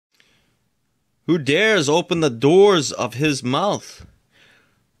Who dares open the doors of his mouth?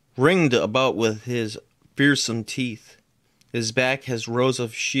 Ringed about with his fearsome teeth. His back has rows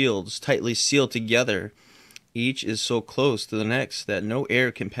of shields tightly sealed together. Each is so close to the next that no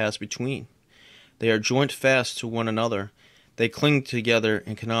air can pass between. They are joined fast to one another. They cling together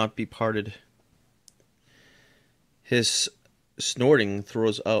and cannot be parted. His snorting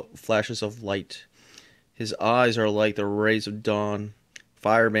throws out flashes of light. His eyes are like the rays of dawn.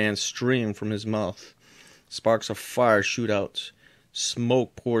 Firebands stream from his mouth. Sparks of fire shoot out.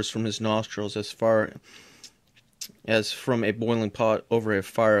 Smoke pours from his nostrils as far as from a boiling pot over a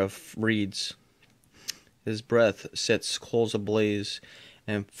fire of reeds. His breath sets coals ablaze,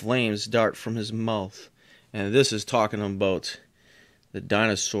 and flames dart from his mouth. And this is talking about the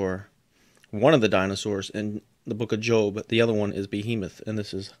dinosaur, one of the dinosaurs in the book of Job. The other one is Behemoth, and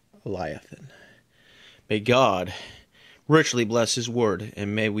this is Leviathan. May God richly bless his word,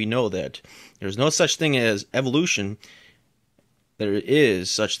 and may we know that there is no such thing as evolution. There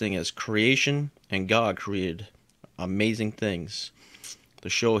is such thing as creation, and God created amazing things to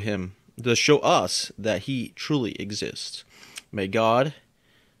show us that he truly exists. May God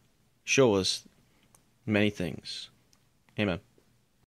show us many things. Amen.